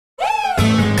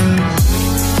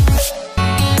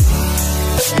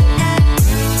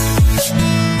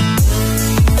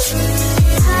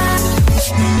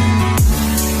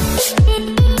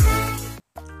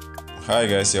Hi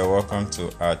guys, you're welcome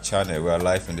to our channel. We are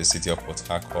live in the city of Port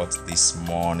Harcourt this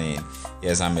morning.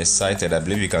 Yes, I'm excited. I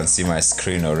believe you can see my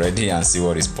screen already and see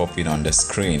what is popping on the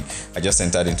screen. I just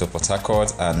entered into Port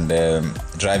Harcourt and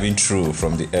driving through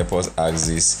from the airport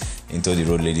axis into the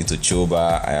road leading to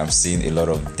Choba. I am seeing a lot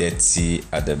of dirty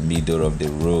at the middle of the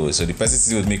road. So the person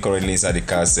sitting with me currently inside the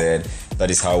car said that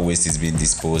is how waste is being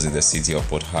disposed in the city of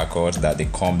Port Harcourt, that they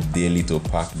come daily to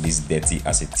pack this dirty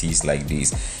as it is like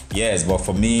this. Yes, but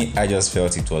for me, I just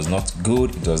felt it was not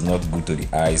good. It was not good to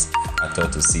the eyes at all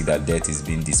to see that dirt is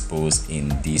being disposed in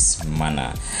this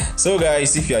manner. So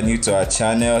guys, if you are new to our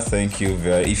channel, thank you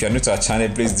if you are new to our channel,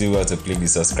 please do well to click the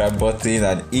subscribe button,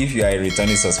 and if you are a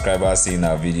returning subscriber seeing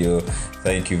our video,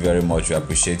 thank you very much. We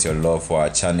appreciate your love for our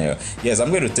channel. Yes, I'm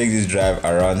going to take this drive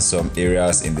around some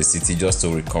areas in the city just to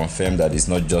reconfirm that it's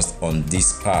not just on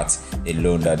this part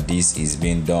alone that this is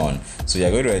being done. So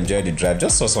you're going to enjoy the drive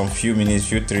just for some few minutes,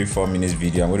 3-4 minutes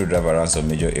video. I'm going to drive around some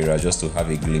major areas just to have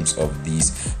a glimpse of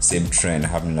this same trend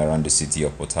happening around the city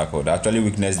of Port Harcourt. I actually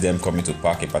witnessed them coming to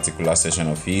park a particular section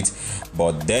of it,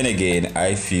 but then again,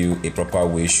 I feel a proper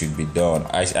way should be done.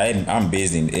 I'm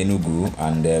based in Enugu,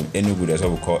 and Enugu, that's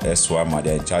what we call ekwueme.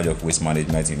 They're in charge of waste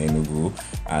management in Enugu,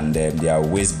 and their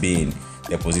waste bin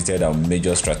deposited on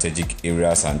major strategic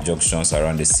areas and junctions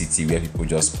around the city where people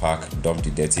just park, dump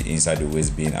the dirty inside the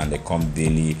waste bin, and they come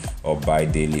daily or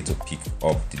bi-daily to pick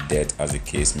up the dirt as the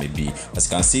case may be. As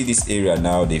you can see, this area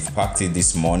now, they've packed it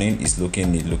this morning. It's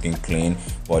looking neat, looking clean,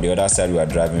 but the other side we are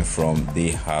driving from, they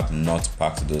have not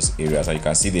packed those areas. And you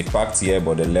can see they parked here,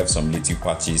 but they left some little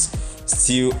patches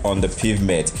still on the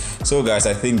pavement. So guys,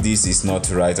 I think this is not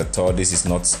right at all. This is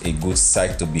not a good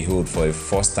sight to behold for a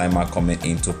first timer coming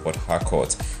into Port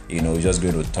Harcourt. You know, it's just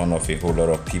going to turn off a whole lot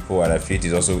of people, and I feel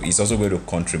it's also going to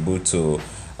contribute to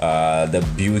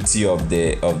the beauty of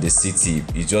the city.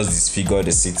 It just disfigure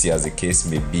the city as the case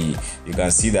may be. You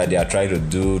can see that they are trying to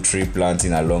do tree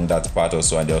planting along that part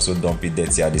also, and they also dump it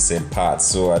dirty at the same part.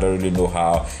 So I don't really know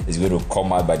how it's going to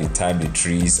come out by the time the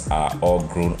trees are all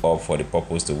grown up for the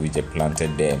purpose to which they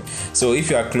planted them. So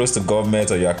if you are close to government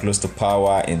or you are close to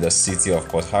power in the city of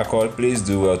Port Harcourt, please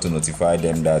do well to notify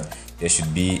them that there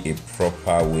should be a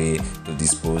proper way to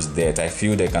dispose dirt. I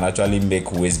feel they can actually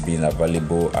make waste bin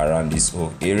available around these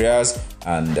whole areas,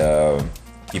 and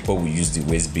people will use the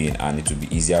waste bin, and it will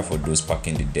be easier for those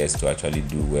packing the dirt to actually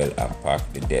do well and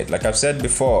pack the dirt. Like I've said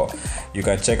before, you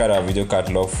can check out our video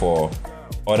catalog for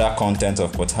other content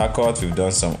of Port Harcourt. We've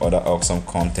done some other awesome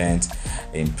content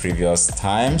in previous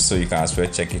times, so you can as well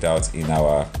check it out in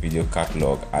our video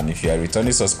catalog. And if you're a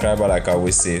returning subscriber, like I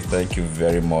always say, thank you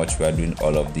very much. We are doing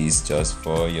all of this just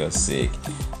for your sake.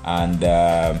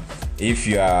 And if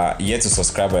you are yet to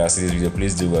subscribe or see this video,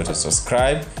 please do well to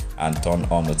subscribe and turn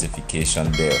on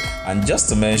notification bell. And just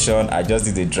to mention, I just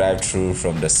did a drive through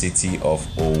from the city of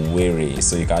Owerri,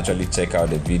 so you can actually check out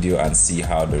the video and see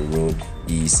how the road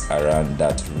is around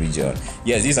that region.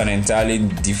 Yes, this is an entirely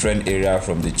different area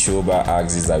from the Choba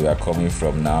axis that we are coming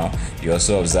from now. You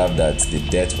also observe that the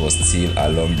dirt was still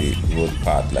along the road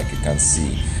path, like you can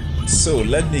see. So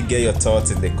let me get your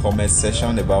thoughts in the comment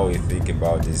section about what you think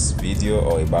about this video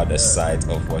or about the site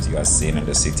of what you are seeing in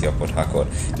the city of Port Harcourt.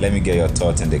 Let me get your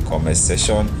thoughts in the comment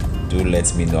section. Do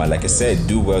let me know, and like I said,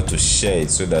 do well to share it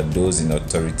so that those in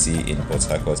authority in Port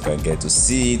Harcourt can get to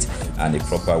see it, and the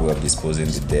proper way of disposing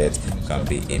the dirt can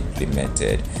be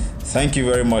implemented. Thank you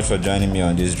very much for joining me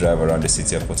on this drive around the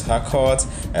city of Port Harcourt.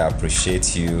 I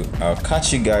appreciate you. I'll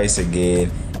catch you guys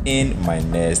again in my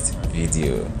next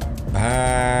video.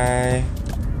 Bye.